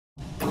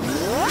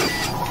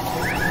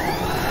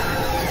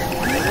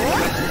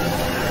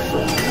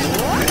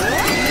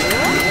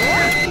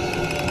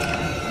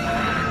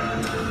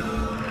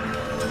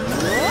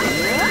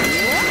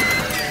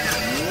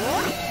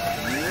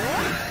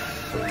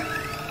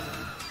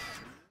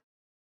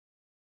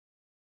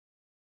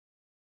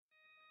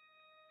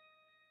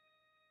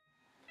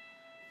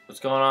What's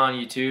going on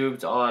YouTube?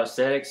 It's All Out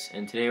Aesthetics,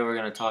 and today we're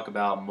going to talk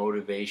about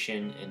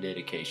motivation and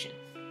dedication.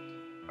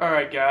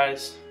 Alright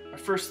guys, our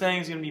first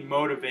thing is going to be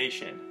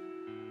motivation.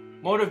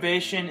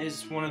 Motivation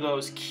is one of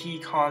those key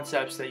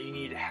concepts that you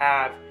need to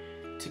have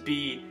to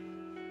be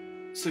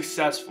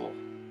successful.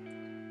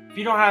 If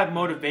you don't have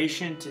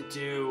motivation to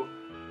do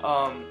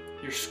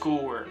your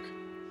schoolwork,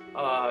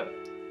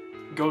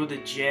 go to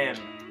the gym,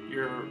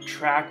 your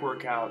track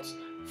workouts,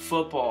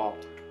 football,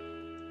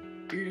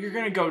 you're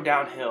going to go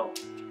downhill.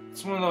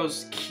 It's one of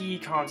those key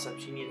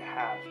concepts you need to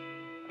have,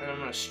 and I'm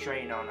going to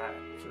strain on that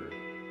for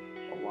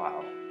a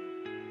while.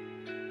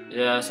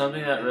 Yeah,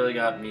 something that really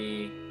got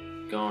me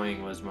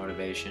going was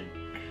motivation.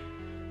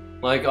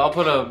 Like, I'll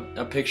put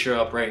a picture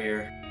up right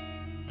here.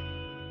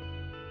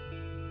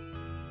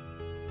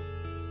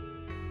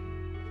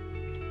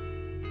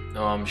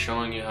 I'm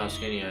showing you how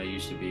skinny I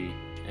used to be,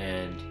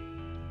 and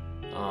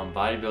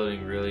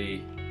bodybuilding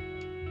really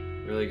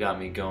got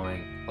me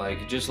going.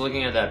 Like, just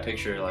looking at that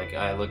picture, like,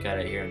 I look at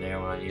it here and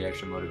there when I need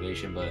extra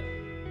motivation, but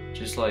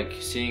just like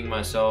seeing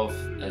myself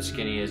as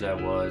skinny as I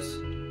was,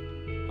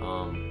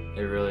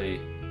 it really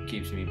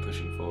keeps me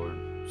pushing forward.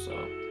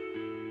 So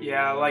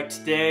yeah, like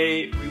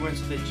today we went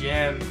to the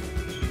gym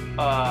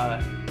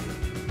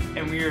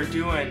and we were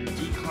doing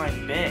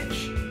decline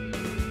bench,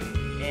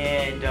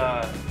 and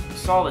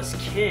saw this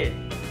kid,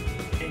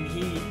 and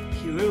he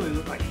literally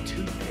looked like a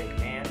toothpick,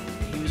 man.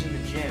 He was in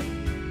the gym,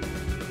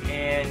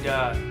 and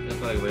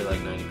looked like he weighed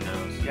like 90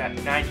 pounds. Yeah,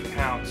 90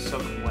 pounds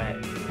soaking wet,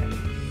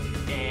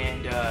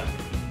 and I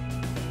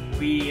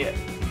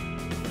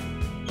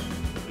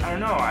don't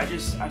know,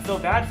 I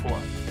felt bad for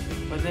him.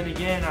 But then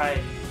again, I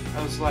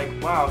was like,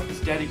 wow, he's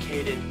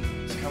dedicated.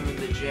 He's coming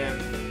to the gym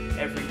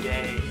every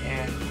day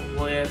and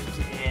lift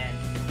and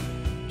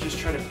just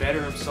try to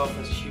better himself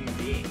as a human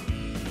being.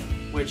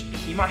 Which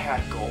he might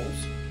have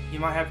goals. He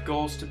might have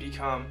goals to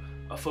become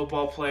a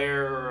football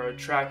player or a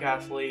track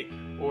athlete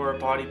or a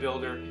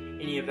bodybuilder,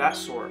 any of that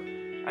sort.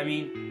 I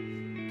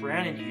mean,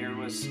 Brandon here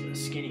was a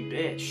skinny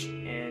bitch,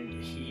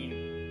 and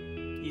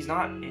he's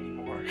not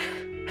anymore.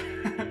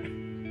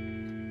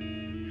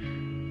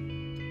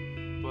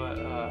 But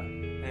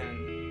and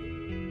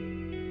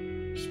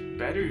just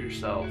better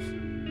yourself.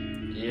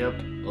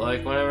 Yep.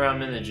 Like, whenever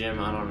I'm in the gym,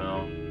 I don't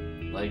know.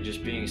 Like,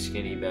 just being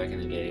skinny back in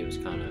the day was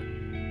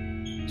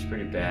it's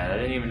pretty bad. I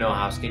didn't even know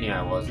how skinny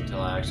I was until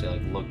I actually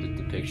like looked at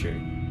the picture.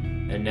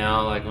 And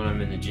now, like, when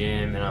I'm in the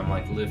gym and I'm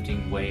like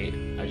lifting weight,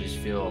 I just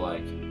feel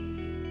like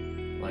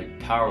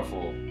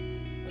powerful,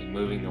 like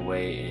moving the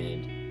weight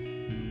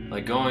and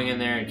like going in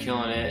there and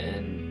killing it.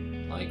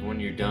 And like when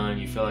you're done,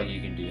 you feel like you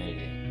can do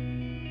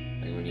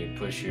anything. Like when you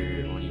push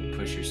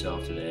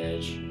yourself to the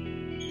edge,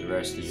 the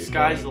rest of your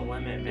sky's the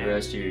limit, man. The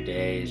rest of your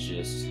day is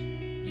just,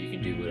 you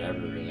can do whatever,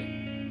 really.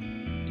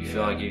 You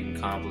feel like you can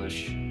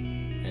accomplish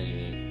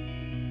anything.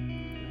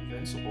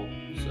 Invincible.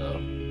 So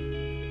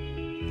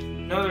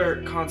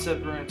another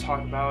concept we're going to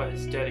talk about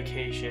is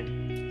dedication.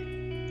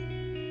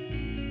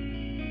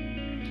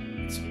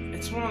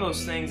 It's one of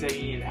those things that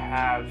you need to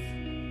have.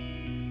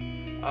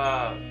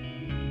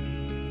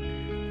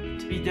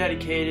 To be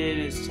dedicated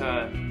is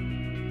to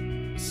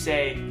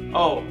say,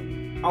 oh,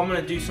 I'm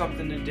going to do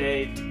something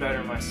today to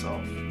better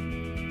myself.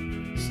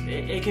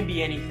 It can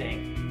be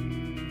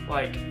anything.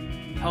 Like,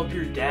 help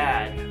your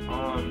dad,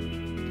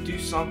 do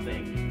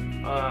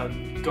something,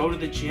 go to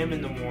the gym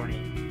in the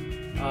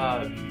morning,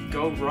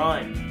 go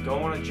run, go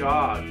on a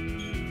jog.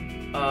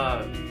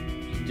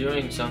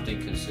 Doing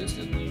something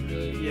consistently,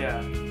 really.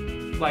 Yeah.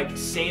 Like,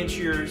 saying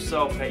to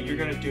yourself that you're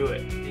going to do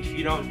it. If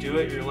you don't do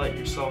it, you're letting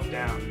yourself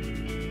down.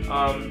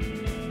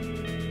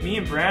 Me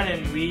and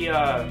Brandon, we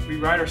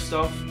write our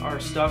stuff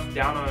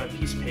down on a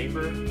piece of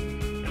paper,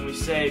 and we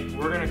say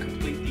we're going to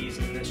complete these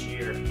in this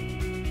year,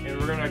 and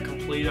we're going to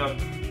complete them,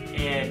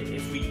 and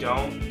if we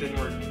don't, then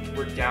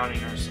we're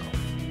downing ourselves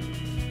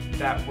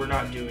that we're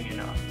not doing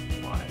enough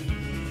in life.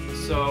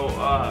 So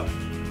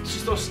it's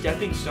just those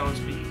stepping stones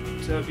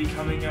to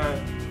becoming a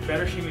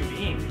better human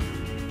being.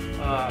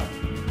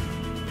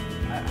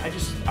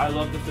 I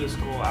love the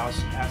physical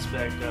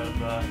aspect of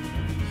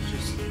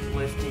just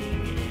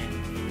lifting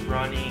and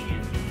running,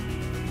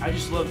 and I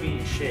just love being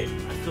in shape.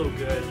 I feel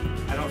good.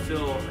 I don't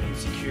feel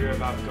insecure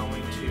about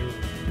going to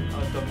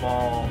the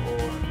mall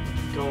or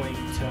going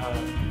to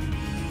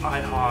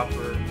IHOP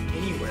or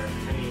anywhere.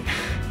 I mean,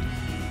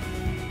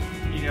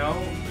 you know,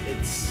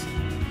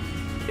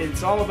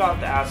 it's all about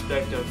the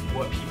aspect of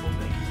what people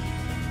think.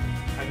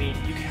 I mean,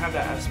 you can have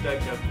that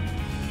aspect of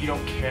you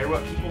don't care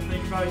what people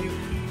think about you,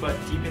 but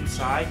deep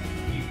inside,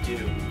 you do.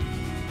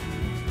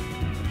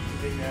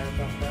 Anything to add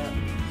about that?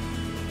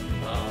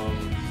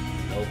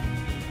 Nope.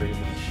 Pretty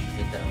much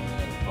hit that one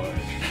out of the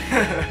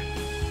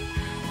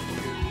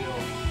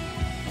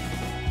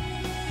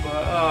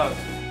park.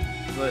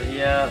 But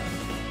yeah,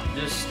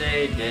 just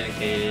stay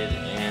dedicated,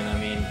 and I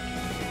mean,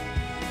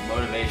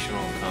 motivation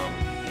will come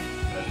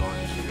as long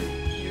as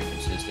you're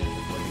consistent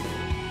with what you're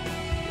doing.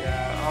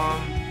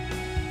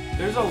 Yeah.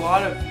 There's a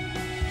lot of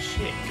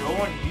shit. Go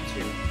on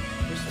YouTube.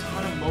 There's a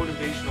ton of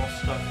motivational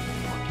stuff you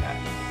can look at.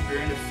 If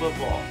you're into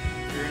football,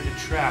 if you're into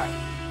track,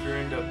 if you're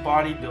into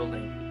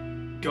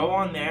bodybuilding, go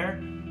on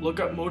there, look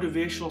up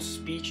motivational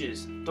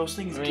speeches. Those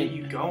things get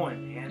you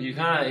going, man. You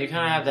kind of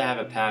have to have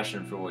a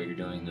passion for what you're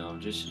doing, though.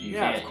 Just you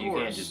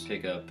can't just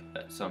pick up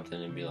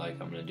something and be like,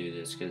 I'm gonna do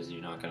this, because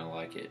you're not gonna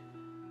like it.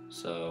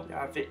 So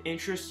yeah, if it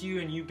interests you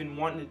and you've been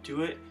wanting to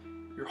do it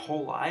your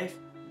whole life,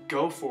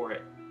 go for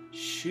it.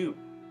 Shoot.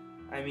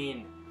 I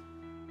mean,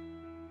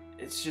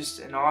 it's just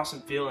an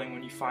awesome feeling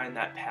when you find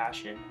that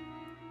passion.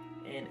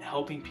 And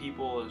helping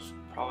people is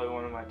probably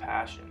one of my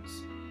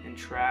passions. In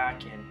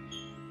track and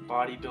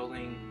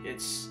bodybuilding,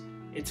 it's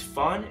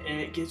fun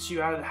and it gets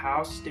you out of the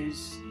house, stay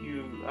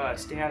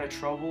out of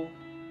trouble.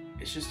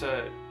 It's just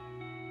a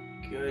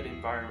good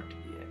environment to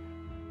be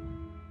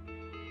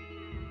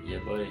in. Yeah,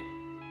 buddy.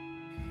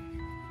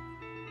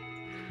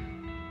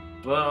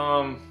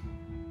 But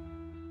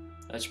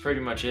that's pretty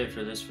much it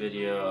for this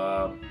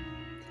video.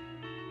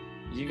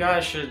 You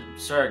guys should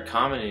start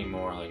commenting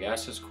more. Like,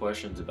 ask us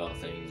questions about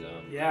things.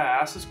 Yeah,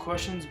 ask us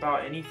questions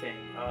about anything.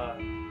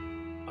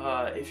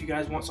 If you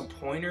guys want some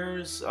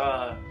pointers,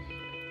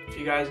 if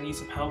you guys need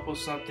some help with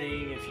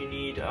something, if you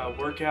need a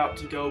workout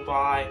to go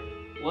by,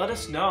 let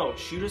us know.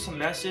 Shoot us a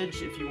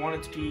message if you want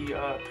it to be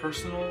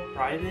personal,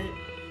 private,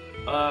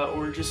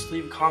 or just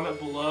leave a comment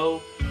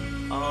below.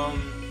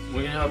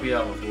 We can help you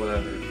out with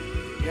whatever.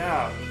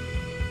 Yeah,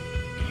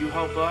 you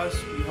help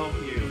us, we help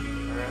you.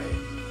 All right.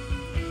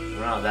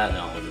 We're not that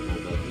knowledgeable,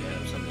 but we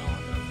have some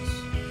knowledge on this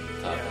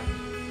topic. Yeah.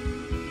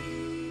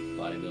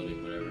 Bodybuilding,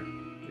 whatever.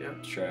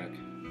 Yep. Track.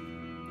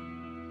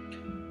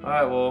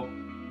 Alright, well,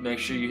 make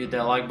sure you hit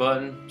that like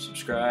button,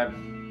 subscribe.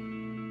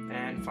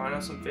 And find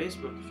us on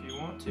Facebook if you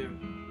want to.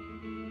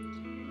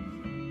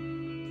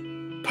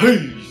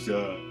 Peace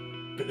out,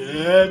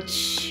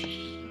 bitch.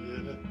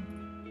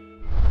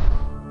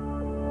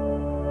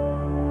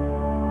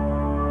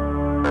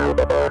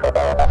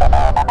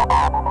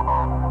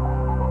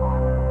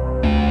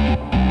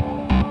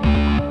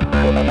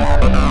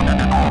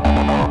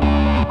 Yeah.